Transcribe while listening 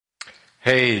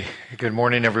Hey, good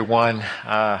morning, everyone.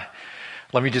 Let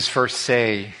me just first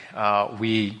say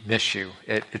we miss you.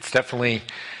 It's definitely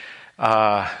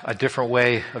a different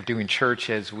way of doing church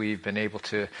as we've been able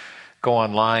to go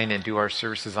online and do our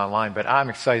services online. But I'm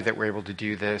excited that we're able to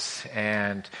do this.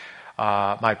 And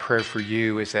my prayer for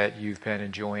you is that you've been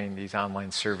enjoying these online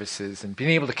services and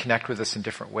being able to connect with us in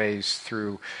different ways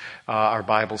through our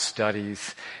Bible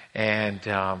studies and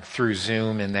through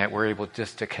Zoom, and that we're able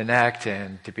just to connect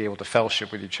and to be able to fellowship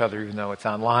with each other even though it's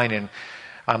online. And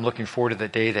I'm looking forward to the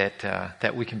day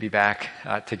that we can be back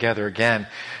together again.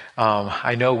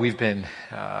 I know we've been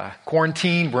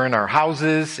quarantined, we're in our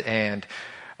houses, and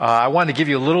I wanted to give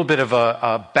you a little bit of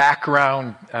a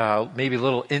background, maybe a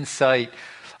little insight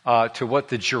to what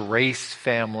the Gerace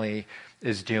family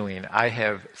is doing. I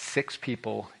have 6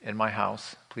 people in my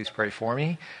house. Please pray for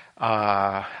me.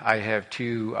 I have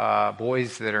 2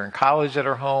 boys that are in college that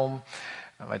are home.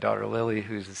 My daughter Lily,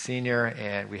 who's a senior,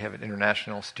 and we have an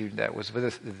international student that was with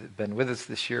us, been with us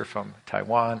this year from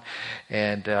Taiwan,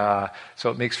 and so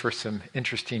it makes for some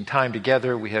interesting time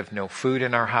together. We have no food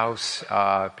in our house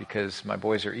because my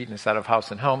boys are eating us out of house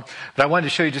and home. But I wanted to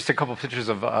show you just a couple pictures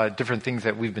of different things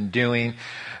that we've been doing.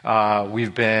 I'll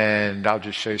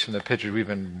just show you some of the pictures. We've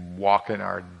been walking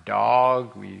our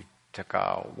dog. We took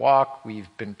a walk. We've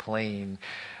been playing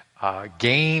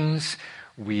games.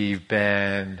 We've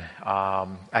been,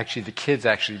 the kids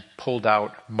actually pulled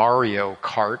out Mario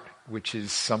Kart, which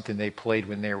is something they played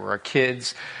when they were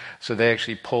kids. So they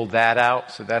actually pulled that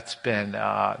out. So that's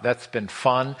been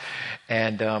fun.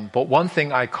 And, but one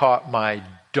thing I caught my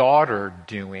daughter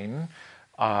doing,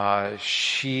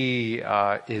 she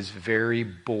is very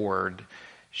bored.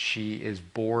 She is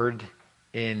bored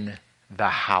in the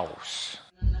house.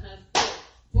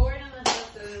 Bored in the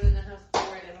house, and I'm in the house,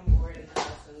 bored, and I'm bored in the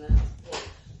house, and the house,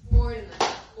 bored in the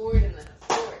house, bored in the house,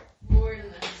 bored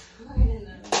in the house, bored in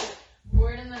the house,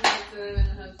 bored in the house, and I'm in the house,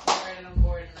 bored, and I'm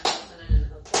bored in the house, and I'm in the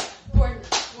house, bored in the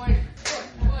house, bored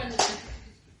in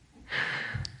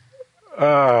the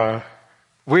house.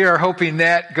 We are hoping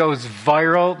that goes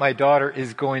viral. My daughter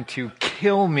is going to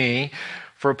kill me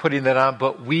for putting that on,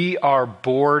 but we are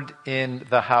bored in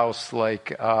the house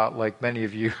like many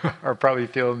of you are probably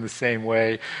feeling the same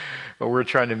way, but we're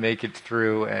trying to make it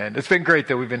through. And it's been great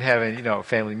that we've been having,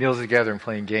 family meals together and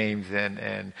playing games,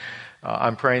 and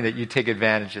I'm praying that you take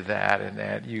advantage of that and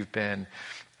that you've been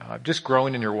just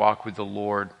growing in your walk with the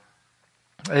Lord.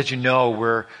 As you know,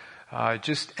 we're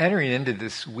just entering into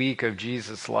this week of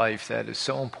Jesus' life that is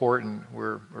so important.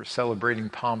 We're celebrating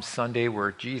Palm Sunday,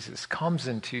 where Jesus comes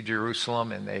into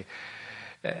Jerusalem, and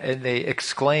they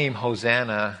exclaim,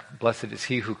 "Hosanna! Blessed is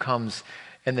he who comes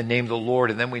in the name of the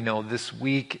Lord." And then we know this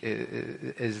week,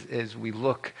 as we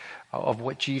look of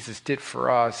what Jesus did for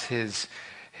us, his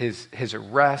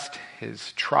arrest,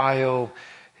 his trial,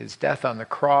 his death on the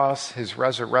cross, his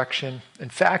resurrection. In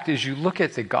fact, as you look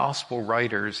at the gospel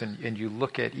writers and you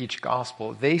look at each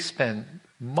gospel, they spend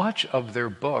much of their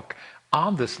book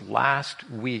on this last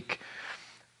week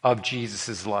of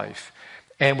Jesus' life.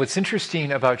 And what's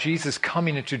interesting about Jesus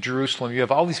coming into Jerusalem, you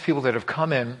have all these people that have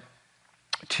come in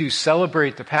to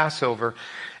celebrate the Passover,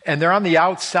 and they're on the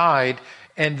outside,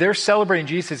 and they're celebrating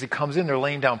Jesus as he comes in. They're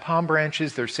laying down palm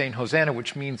branches. They're saying Hosanna,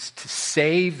 which means to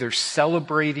save. They're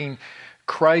celebrating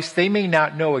Christ. They may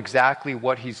not know exactly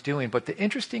what he's doing, but the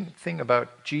interesting thing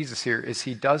about Jesus here is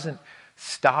he doesn't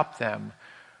stop them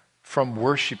from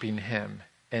worshiping him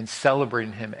and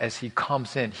celebrating him as he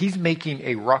comes in. He's making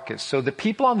a ruckus. So the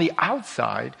people on the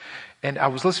outside, and I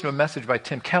was listening to a message by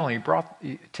Tim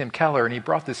Keller, and he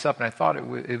brought this up, and I thought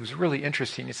it was really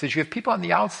interesting. He says you have people on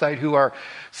the outside who are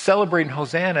celebrating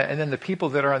Hosanna, and then the people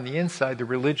that are on the inside, the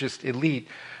religious elite,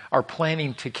 are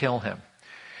planning to kill him.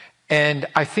 And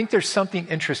I think there's something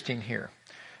interesting here.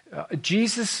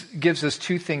 Jesus gives us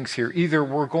 2 things here. Either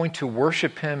we're going to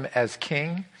worship him as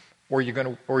king, or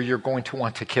you're going to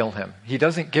want to kill him. He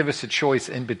doesn't give us a choice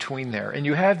in between there. And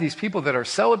you have these people that are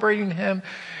celebrating him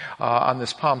on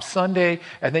this Palm Sunday,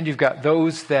 and then you've got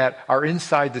those that are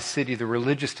inside the city, the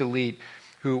religious elite,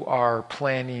 who are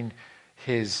planning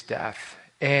his death.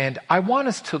 And I want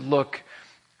us to look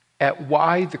at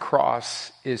why the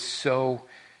cross is so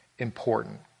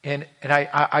important. And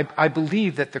I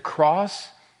believe that the cross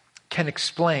can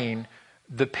explain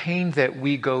the pain that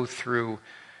we go through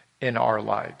in our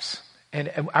lives.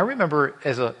 And I remember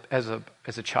as a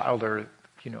child, or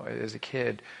as a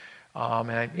kid,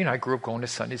 and I grew up going to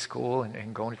Sunday school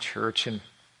and going to church, and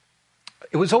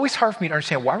it was always hard for me to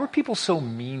understand, why were people so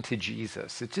mean to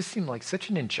Jesus? It just seemed like such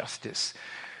an injustice.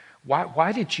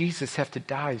 Why did Jesus have to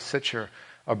die such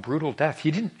a a brutal death.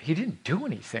 He didn't do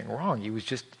anything wrong. He was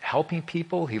just helping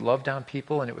people. He loved on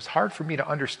people. And it was hard for me to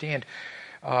understand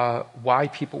why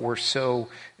people were so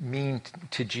mean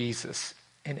to Jesus.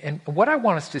 And what I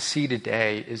want us to see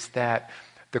today is that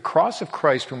the cross of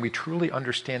Christ, when we truly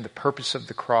understand the purpose of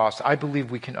the cross, I believe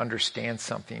we can understand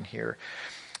something here.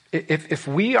 If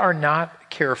we are not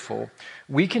careful,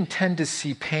 we can tend to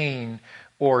see pain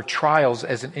or trials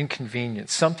as an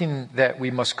inconvenience, something that we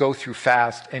must go through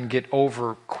fast and get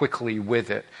over quickly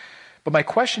with it. But my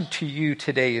question to you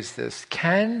today is this: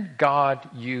 can God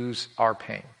use our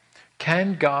pain?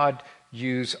 Can God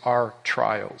use our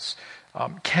trials?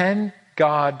 Can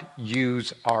God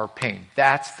use our pain?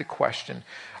 That's the question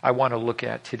I want to look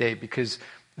at today, because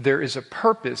there is a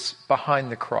purpose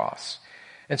behind the cross.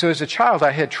 And so as a child,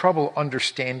 I had trouble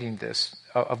understanding this,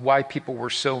 of why people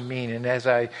were so mean. And as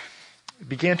I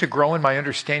began to grow in my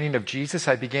understanding of Jesus,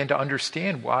 I began to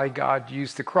understand why God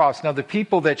used the cross. Now, the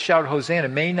people that shouted Hosanna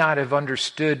may not have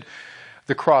understood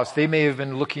the cross. They may have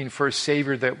been looking for a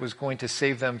Savior that was going to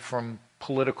save them from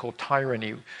political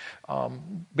tyranny.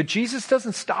 But Jesus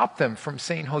doesn't stop them from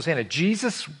saying Hosanna.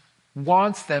 Jesus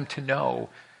wants them to know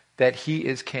that he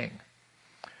is king.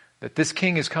 That this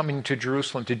king is coming to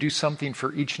Jerusalem to do something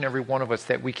for each and every one of us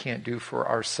that we can't do for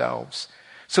ourselves.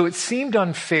 So it seemed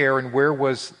unfair, and where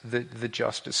was the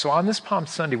justice? So on this Palm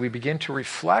Sunday, we begin to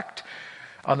reflect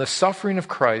on the suffering of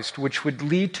Christ, which would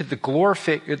lead to the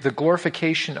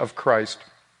glorification of Christ,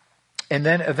 and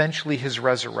then eventually his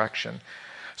resurrection.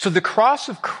 So the cross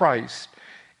of Christ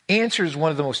answers one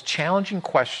of the most challenging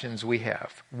questions we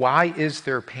have. Why is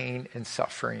there pain and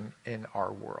suffering in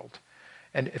our world?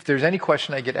 And if there's any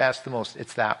question I get asked the most,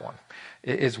 it's that one.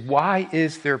 It is, why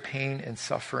is there pain and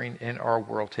suffering in our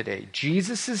world today?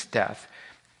 Jesus' death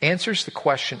answers the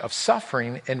question of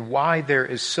suffering and why there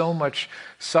is so much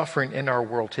suffering in our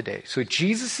world today. So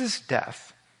Jesus'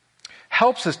 death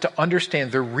helps us to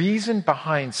understand the reason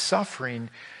behind suffering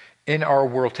in our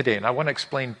world today. And I want to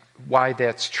explain why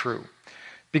that's true.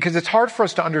 Because it's hard for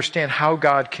us to understand how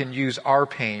God can use our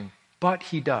pain, but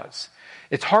he does.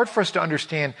 It's hard for us to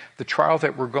understand the trial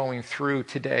that we're going through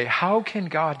today. How can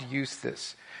God use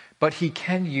this? But he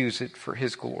can use it for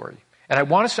his glory. And I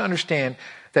want us to understand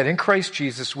that in Christ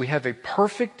Jesus, we have a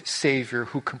perfect Savior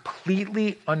who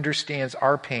completely understands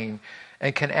our pain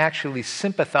and can actually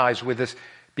sympathize with us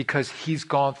because he's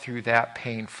gone through that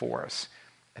pain for us.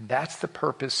 And that's the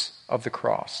purpose of the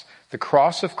cross. The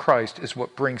cross of Christ is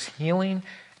what brings healing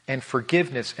and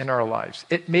forgiveness in our lives.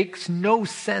 It makes no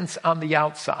sense on the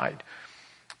outside,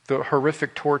 the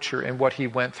horrific torture and what he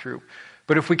went through.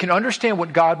 But if we can understand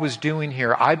what God was doing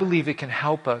here, I believe it can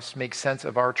help us make sense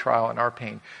of our trial and our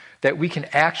pain. That we can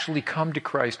actually come to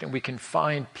Christ and we can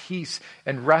find peace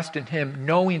and rest in him,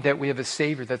 knowing that we have a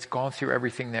Savior that's gone through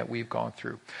everything that we've gone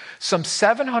through. Some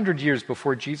 700 years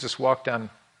before Jesus walked on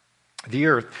the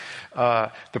earth,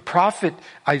 the prophet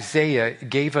Isaiah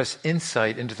gave us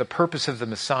insight into the purpose of the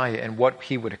Messiah and what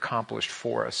he would accomplish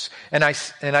for us. And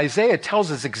Isaiah tells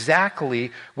us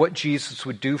exactly what Jesus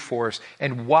would do for us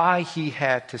and why he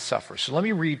had to suffer. So let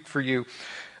me read for you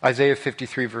Isaiah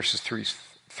 53 verses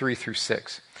 3 through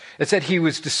 6. It said, he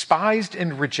was despised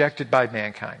and rejected by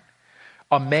mankind,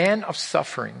 a man of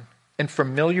suffering and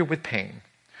familiar with pain.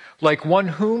 Like one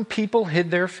whom people hid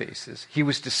their faces, he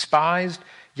was despised,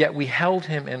 yet we held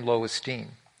him in low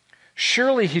esteem.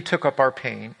 Surely he took up our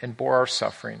pain and bore our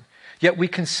suffering, yet we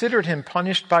considered him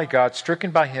punished by God,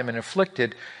 stricken by him and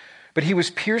afflicted. But he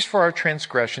was pierced for our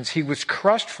transgressions, he was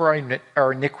crushed for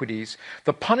our iniquities.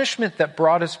 The punishment that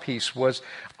brought us peace was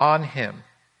on him,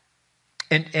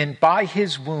 and by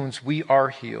his wounds we are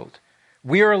healed.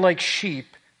 We are like sheep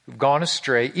who've gone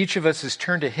astray. Each of us has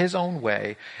turned to his own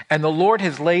way, and the Lord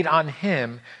has laid on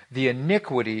him the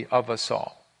iniquity of us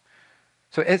all.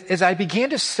 So as I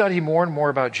began to study more and more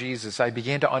about Jesus, I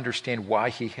began to understand why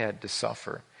he had to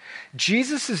suffer.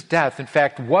 Jesus' death, in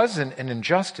fact, wasn't an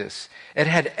injustice. It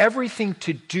had everything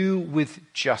to do with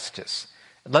justice.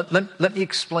 Let me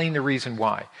explain the reason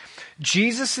why.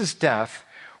 Jesus' death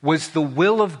was the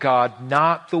will of God,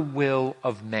 not the will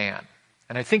of man.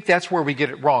 And I think that's where we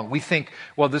get it wrong. We think,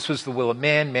 well, this was the will of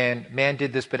man. Man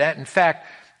did this. But in fact,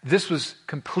 this was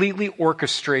completely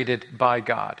orchestrated by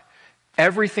God.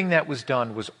 Everything that was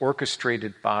done was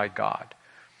orchestrated by God.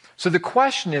 So the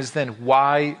question is then,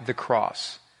 why the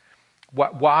cross?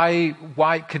 Why?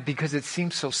 Because it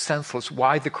seems so senseless.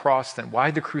 Why the cross then? Why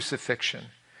the crucifixion?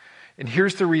 And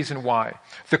here's the reason why.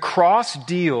 The cross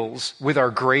deals with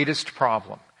our greatest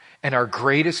problem. And our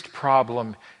greatest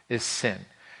problem is sin.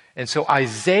 And so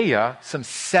Isaiah, some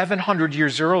 700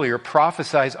 years earlier,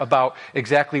 prophesies about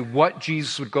exactly what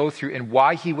Jesus would go through and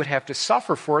why he would have to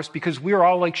suffer for us, because we are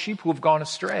all like sheep who have gone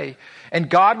astray. And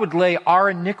God would lay our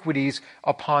iniquities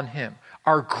upon him.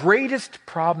 Our greatest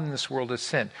problem in this world is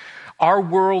sin. Our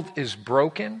world is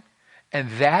broken, and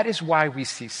that is why we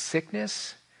see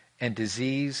sickness and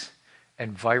disease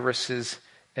and viruses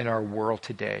in our world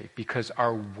today, because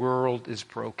our world is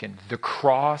broken. The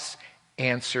cross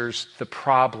answers the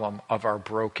problem of our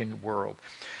broken world.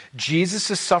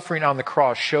 Jesus' suffering on the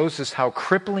cross shows us how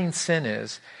crippling sin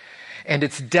is and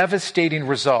its devastating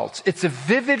results. It's a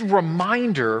vivid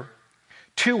reminder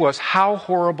to us how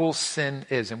horrible sin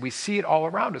is. And we see it all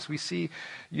around us. We see,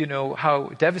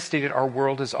 how devastated our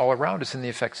world is all around us and the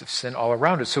effects of sin all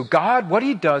around us. So God, what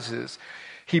he does is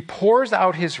he pours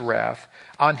out his wrath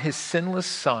on his sinless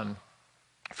Son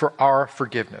for our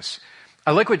forgiveness.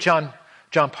 I like what John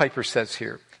Piper says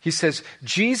here. He says,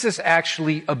 Jesus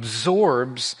actually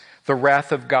absorbs the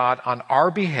wrath of God on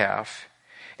our behalf,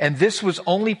 and this was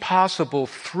only possible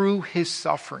through his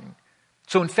suffering.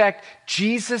 So in fact,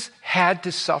 Jesus had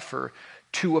to suffer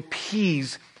to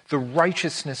appease the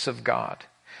righteousness of God.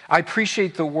 I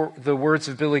appreciate the words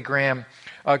of Billy Graham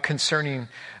concerning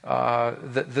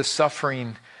the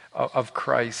suffering of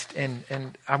Christ.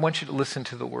 And I want you to listen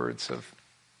to the words of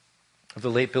the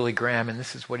late Billy Graham, and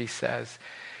this is what he says.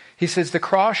 He says, the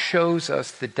cross shows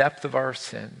us the depth of our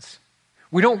sins.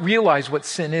 We don't realize what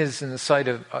sin is in the sight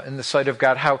of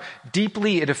God, how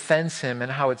deeply it offends him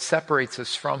and how it separates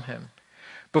us from him.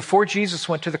 Before Jesus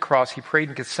went to the cross, he prayed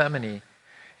in Gethsemane,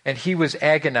 and he was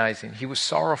agonizing. He was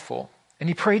sorrowful. And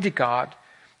he prayed to God,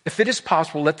 if it is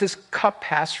possible, let this cup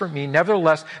pass from me.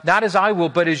 Nevertheless, not as I will,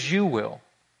 but as you will.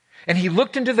 And he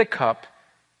looked into the cup,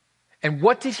 and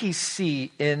what did he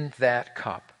see in that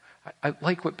cup? I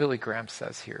like what Billy Graham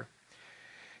says here.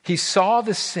 He saw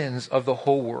the sins of the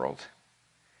whole world.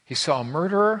 He saw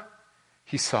murder.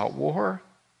 He saw war.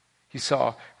 He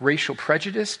saw racial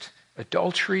prejudice,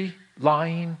 adultery,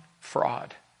 lying,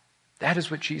 fraud. That is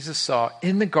what Jesus saw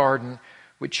in the garden.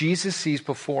 What Jesus sees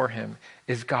before him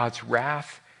is God's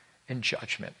wrath and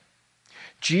judgment.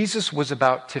 Jesus was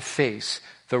about to face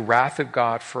the wrath of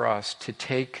God for us, to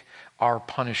take our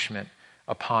punishment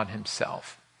upon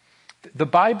himself. The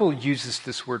Bible uses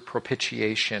this word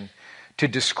propitiation to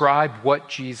describe what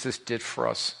Jesus did for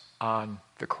us on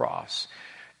the cross.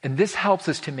 And this helps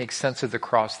us to make sense of the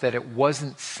cross, that it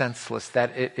wasn't senseless,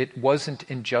 that it wasn't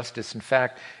injustice. In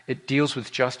fact, it deals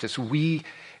with justice.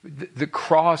 The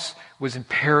cross was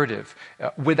imperative.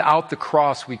 Without the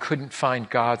cross, we couldn't find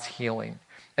God's healing.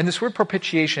 And this word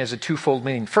propitiation has a twofold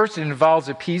meaning. First, it involves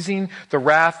appeasing the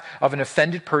wrath of an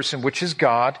offended person, which is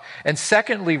God. And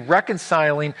secondly,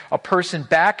 reconciling a person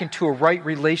back into a right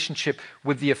relationship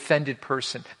with the offended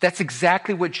person. That's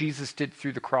exactly what Jesus did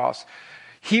through the cross.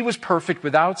 He was perfect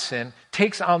without sin,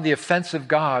 takes on the offense of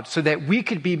God so that we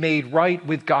could be made right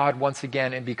with God once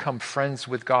again and become friends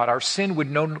with God. Our sin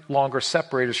would no longer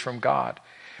separate us from God.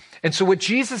 And so what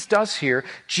Jesus does here,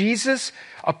 Jesus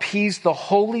appeased the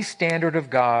holy standard of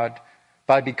God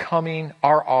by becoming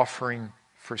our offering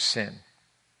for sin.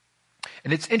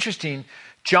 And it's interesting,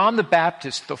 John the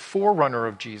Baptist, the forerunner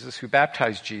of Jesus, who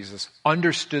baptized Jesus,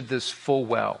 understood this full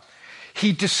well.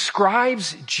 He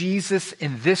describes Jesus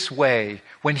in this way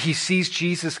when he sees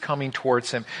Jesus coming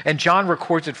towards him. And John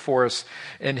records it for us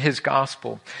in his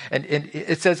gospel. And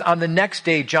it says, on the next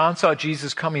day, John saw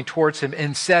Jesus coming towards him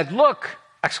and said, look,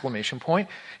 exclamation point.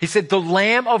 He said, the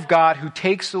Lamb of God who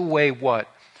takes away what?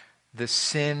 The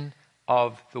sin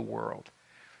of the world.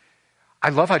 I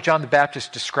love how John the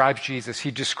Baptist describes Jesus.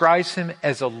 He describes him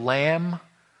as a Lamb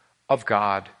of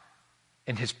God,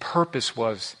 and his purpose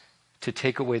was to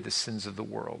take away the sins of the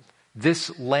world.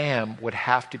 This lamb would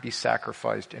have to be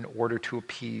sacrificed in order to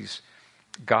appease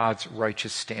God's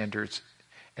righteous standards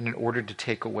and in order to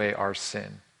take away our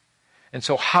sin. And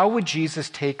so how would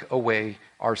Jesus take away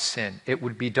our sin? It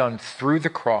would be done through the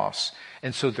cross.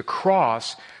 And so the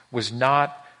cross was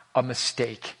not a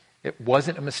mistake. It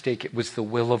wasn't a mistake. It was the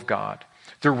will of God.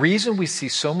 The reason we see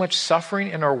so much suffering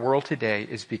in our world today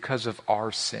is because of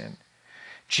our sin.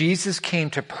 Jesus came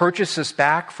to purchase us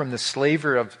back from the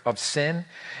slavery of sin,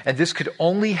 and this could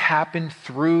only happen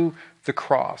through the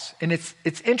cross. And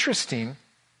it's interesting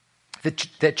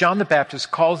that John the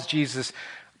Baptist calls Jesus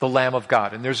the Lamb of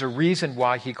God, and there's a reason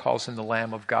why he calls him the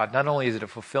Lamb of God. Not only is it a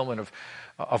fulfillment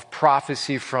of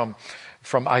prophecy from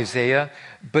Isaiah,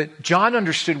 but John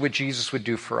understood what Jesus would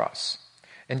do for us.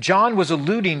 And John was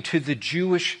alluding to the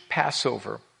Jewish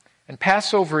Passover. And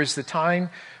Passover is the time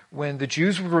when the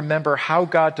Jews would remember how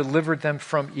God delivered them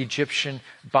from Egyptian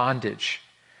bondage.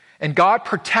 And God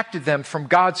protected them from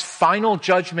God's final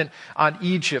judgment on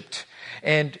Egypt.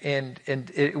 And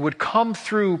it would come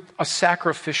through a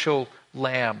sacrificial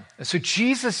lamb. And so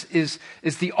Jesus is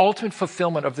the ultimate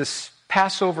fulfillment of this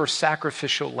Passover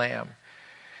sacrificial lamb.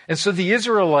 And so the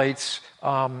Israelites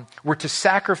were to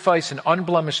sacrifice an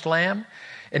unblemished lamb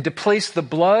and to place the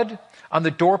blood on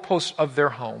the doorposts of their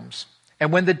homes.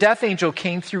 And when the death angel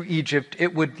came through Egypt,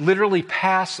 it would literally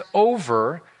pass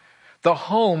over the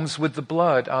homes with the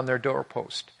blood on their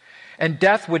doorpost. And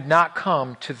death would not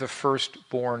come to the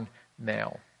firstborn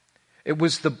male. It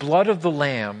was the blood of the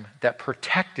lamb that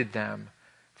protected them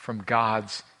from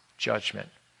God's judgment.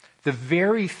 The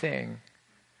very thing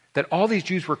that all these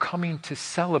Jews were coming to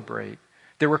celebrate.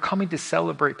 They were coming to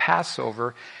celebrate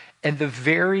Passover, and the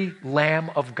very Lamb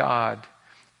of God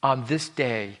on this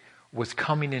day was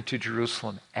coming into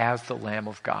Jerusalem as the Lamb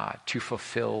of God to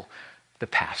fulfill the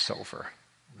Passover.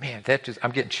 Man,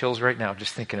 I'm getting chills right now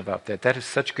just thinking about that. That is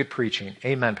such good preaching.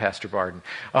 Amen, Pastor Barden.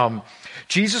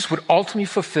 Jesus would ultimately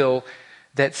fulfill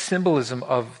that symbolism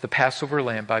of the Passover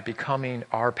lamb by becoming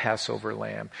our Passover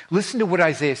lamb. Listen to what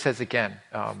Isaiah says again.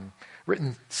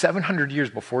 Written 700 years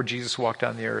before Jesus walked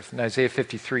on the earth. In Isaiah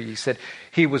 53, he said,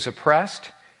 he was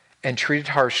oppressed and treated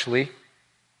harshly,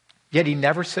 yet he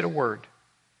never said a word.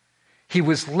 He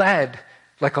was led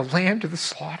like a lamb to the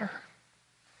slaughter.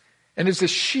 And as a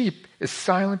sheep is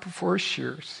silent before his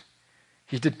shears,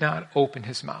 he did not open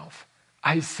his mouth.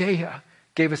 Isaiah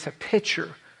gave us a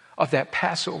picture of that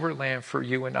Passover lamb for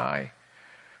you and I.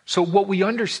 So what we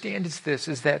understand is this,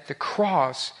 is that the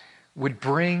cross would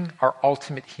bring our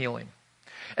ultimate healing.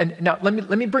 And now let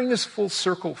me bring this full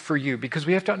circle for you, because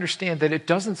we have to understand that it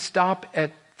doesn't stop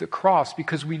at the cross,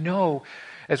 because we know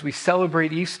as we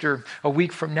celebrate Easter a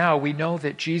week from now, we know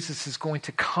that Jesus is going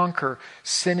to conquer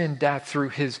sin and death through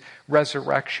his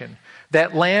resurrection.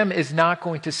 That lamb is not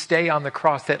going to stay on the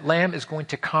cross. That lamb is going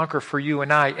to conquer for you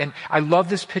and I. And I love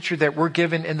this picture that we're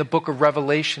given in the book of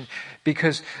Revelation,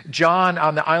 because John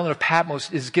on the island of Patmos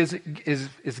is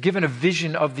given a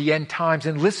vision of the end times.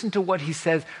 And listen to what he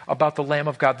says about the Lamb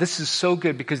of God. This is so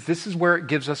good, because this is where it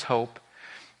gives us hope.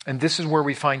 And this is where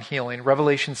we find healing.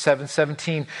 Revelation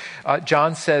 7:17,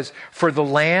 John says, "For the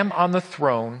Lamb on the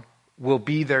throne will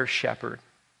be their shepherd.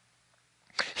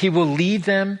 He will lead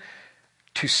them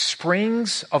to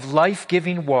springs of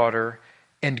life-giving water,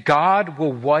 and God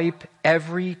will wipe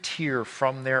every tear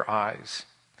from their eyes."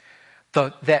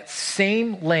 That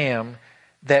same Lamb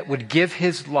that would give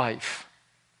his life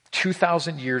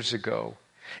 2,000 years ago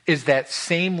is that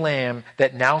same Lamb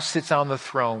that now sits on the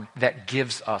throne that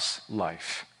gives us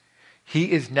life.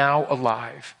 He is now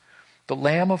alive. The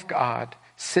Lamb of God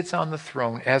sits on the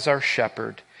throne as our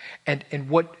shepherd. And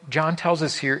what John tells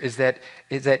us here is that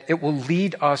it will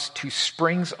lead us to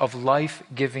springs of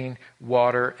life-giving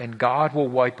water, and God will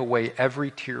wipe away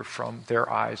every tear from their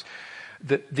eyes.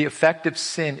 The effect of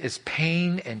sin is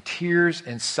pain and tears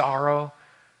and sorrow,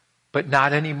 but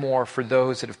not anymore for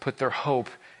those that have put their hope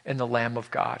in the Lamb of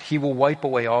God. He will wipe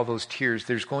away all those tears.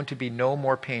 There's going to be no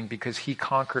more pain, because he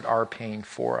conquered our pain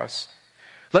for us.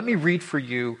 Let me read for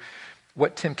you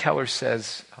what Tim Keller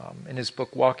says in his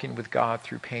book, Walking with God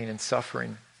Through Pain and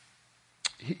Suffering.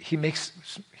 He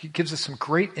gives us some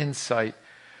great insight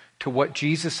to what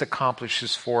Jesus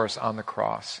accomplishes for us on the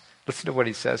cross. Listen to what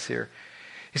he says here.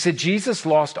 He said, Jesus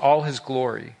lost all his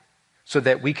glory so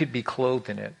that we could be clothed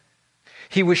in it.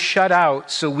 He was shut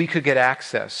out so we could get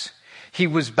access. He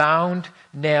was bound,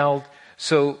 nailed,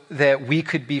 so that we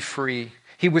could be free.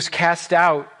 He was cast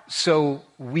out so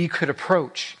we could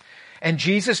approach. And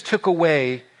Jesus took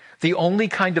away the only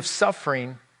kind of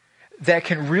suffering that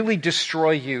can really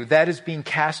destroy you. That is being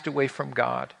cast away from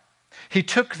God. He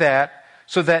took that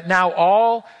so that now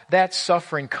all that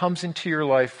suffering comes into your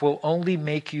life will only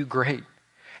make you great.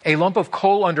 A lump of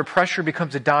coal under pressure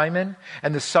becomes a diamond,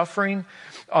 and the suffering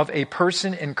of a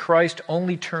person in Christ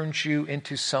only turns you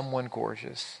into someone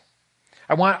gorgeous.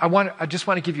 I just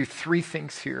want to give you three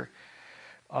things here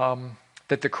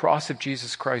that the cross of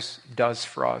Jesus Christ does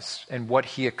for us and what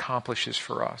he accomplishes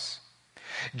for us.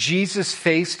 Jesus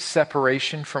faced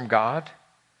separation from God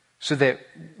so that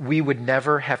we would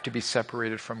never have to be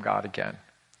separated from God again.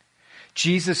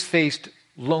 Jesus faced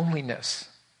loneliness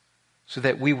so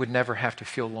that we would never have to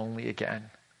feel lonely again.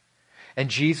 And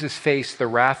Jesus faced the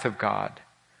wrath of God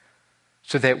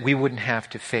so that we wouldn't have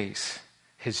to face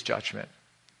his judgment.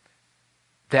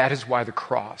 That is why the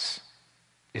cross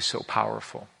is so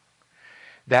powerful.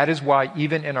 That is why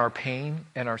even in our pain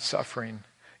and our suffering,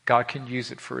 God can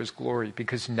use it for his glory,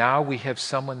 because now we have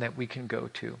someone that we can go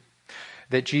to.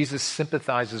 that Jesus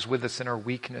sympathizes with us in our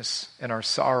weakness and our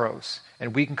sorrows,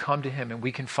 and we can come to him and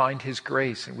we can find his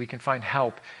grace and we can find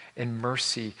help and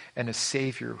mercy and a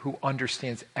Savior who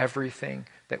understands everything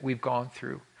that we've gone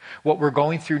through. What we're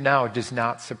going through now does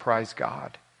not surprise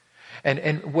God.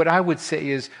 And what I would say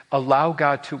is allow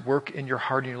God to work in your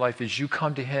heart and your life as you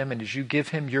come to him and as you give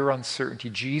him your uncertainty.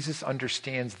 Jesus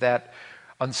understands that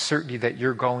uncertainty that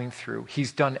you're going through.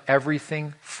 He's done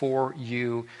everything for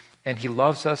you, and he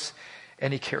loves us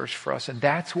and he cares for us. And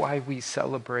that's why we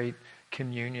celebrate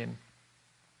communion.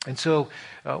 And so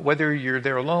whether you're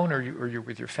there alone or you're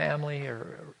with your family,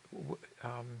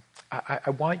 I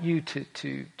want you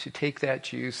to take that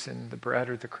juice and the bread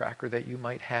or the cracker that you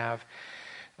might have.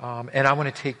 And I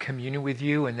want to take communion with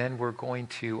you, and then we're going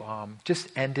to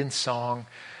just end in song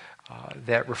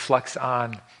that reflects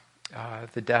on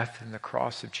the death and the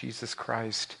cross of Jesus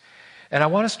Christ. And I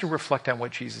want us to reflect on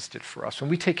what Jesus did for us. When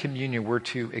we take communion, we're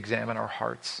to examine our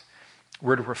hearts.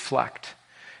 We're to reflect.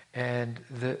 And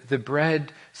the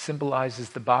bread symbolizes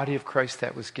the body of Christ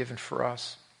that was given for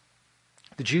us.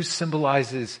 The juice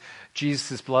symbolizes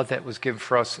Jesus' blood that was given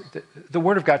for us. The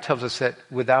Word of God tells us that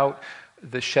without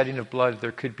the shedding of blood,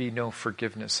 there could be no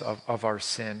forgiveness of our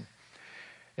sin.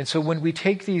 And so when we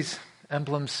take these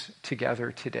emblems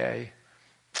together today,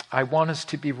 I want us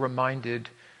to be reminded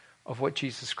of what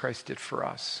Jesus Christ did for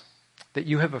us. That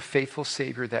you have a faithful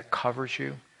Savior that covers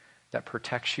you, that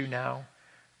protects you now,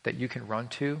 that you can run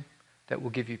to, that will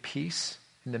give you peace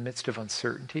in the midst of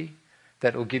uncertainty,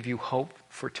 that will give you hope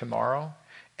for tomorrow.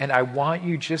 And I want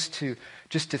you just to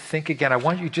think again. I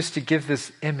want you just to give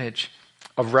this image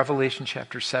of Revelation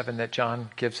chapter 7 that John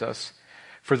gives us.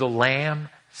 For the Lamb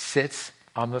sits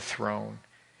on the throne,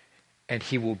 and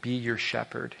he will be your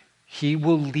shepherd. He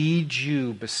will lead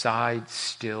you beside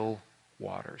still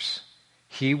waters.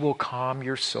 He will calm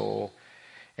your soul,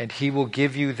 and he will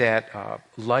give you that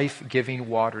life-giving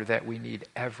water that we need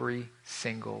every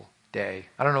single day.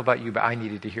 I don't know about you, but I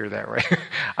needed to hear that, right?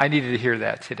 I needed to hear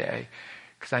that today,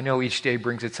 because I know each day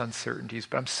brings its uncertainties,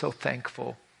 but I'm so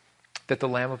thankful that the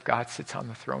Lamb of God sits on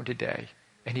the throne today,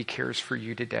 and he cares for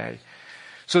you today.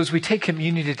 So as we take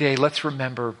communion today, let's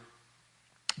remember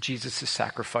Jesus'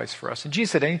 sacrifice for us. And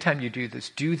Jesus said, anytime you do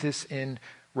this in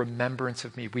remembrance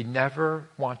of me. We never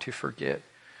want to forget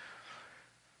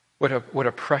what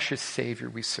a precious Savior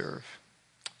we serve,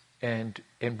 and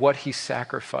what he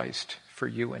sacrificed for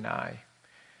you and I.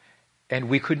 And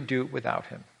we couldn't do it without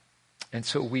him. And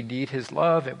so we need his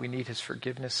love and we need his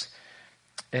forgiveness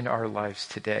in our lives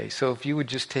today. So if you would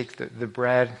just take the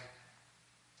bread,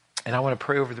 and I want to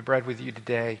pray over the bread with you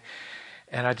today.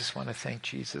 And I just want to thank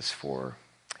Jesus for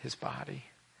his body.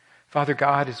 Father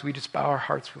God, as we just bow our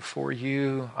hearts before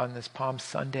you on this Palm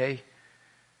Sunday,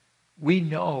 we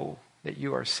know that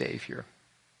you are Savior.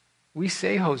 We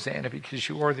say Hosanna because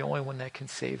you are the only one that can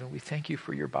save, and we thank you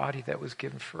for your body that was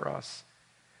given for us.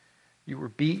 You were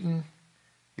beaten,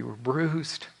 you were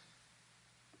bruised,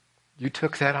 you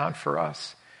took that on for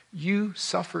us. You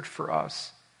suffered for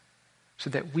us so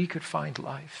that we could find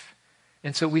life.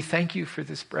 And so we thank you for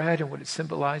this bread and what it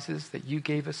symbolizes, that you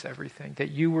gave us everything, that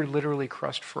you were literally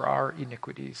crushed for our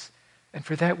iniquities. And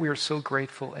for that we are so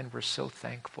grateful and we're so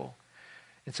thankful.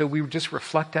 And so we just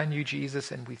reflect on you,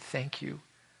 Jesus, and we thank you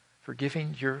for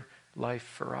giving your life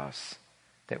for us,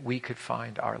 that we could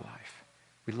find our life.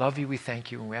 We love you, we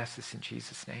thank you, and we ask this in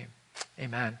Jesus' name.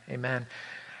 Amen. Amen.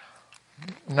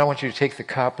 And I want you to take the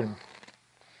cup and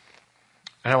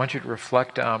I want you to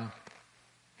reflect on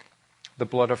the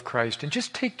blood of Christ. And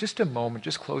just take just a moment,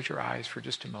 just close your eyes for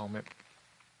just a moment.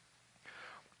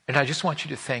 And I just want you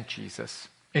to thank Jesus.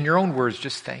 In your own words,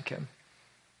 just thank him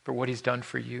for what he's done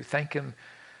for you. Thank him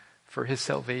for his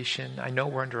salvation. I know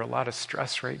we're under a lot of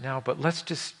stress right now, but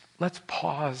let's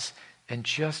pause and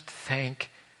just thank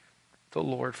the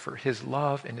Lord for his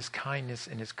love and his kindness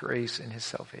and his grace and his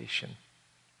salvation.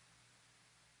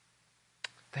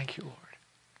 Thank you, Lord.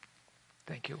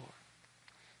 Thank you, Lord.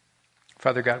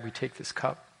 Father God, we take this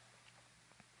cup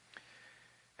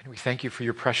and we thank you for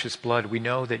your precious blood. We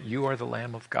know that you are the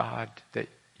Lamb of God, that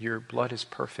your blood is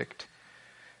perfect,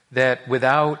 that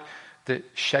without the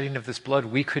shedding of this blood,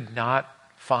 we could not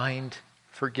find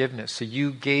forgiveness. So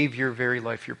you gave your very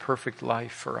life, your perfect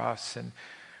life for us. And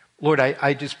Lord,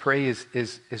 I just pray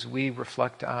as we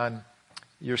reflect on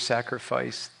your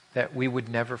sacrifice, that we would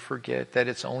never forget that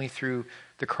it's only through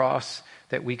the cross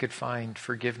that we could find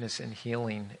forgiveness and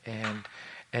healing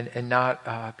and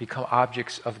not become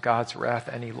objects of God's wrath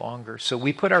any longer. So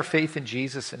we put our faith in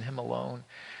Jesus and him alone.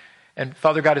 And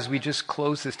Father God, as we just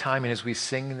close this time and as we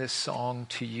sing this song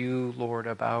to you, Lord,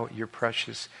 about your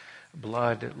precious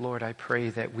blood, Lord, I pray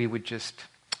that we would just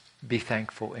be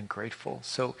thankful and grateful.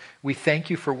 So we thank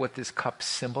you for what this cup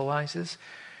symbolizes.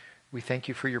 We thank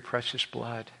you for your precious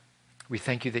blood. We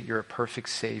thank you that you're a perfect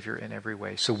Savior in every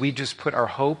way. So we just put our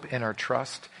hope and our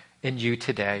trust in you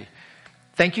today.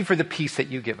 Thank you for the peace that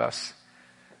you give us,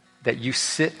 that you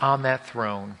sit on that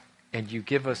throne and you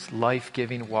give us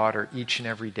life-giving water each and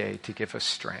every day to give us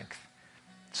strength.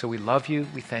 So we love you,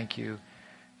 we thank you,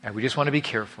 and we just want to be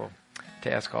careful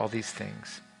to ask all these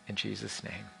things in Jesus'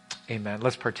 name. Amen.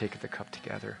 Let's partake of the cup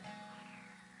together.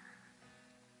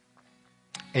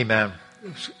 Amen.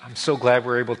 I'm so glad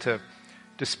we're able to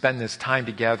spend this time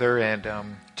together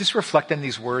and just reflect on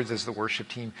these words as the worship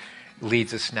team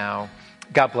leads us now.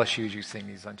 God bless you as you sing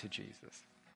these unto Jesus.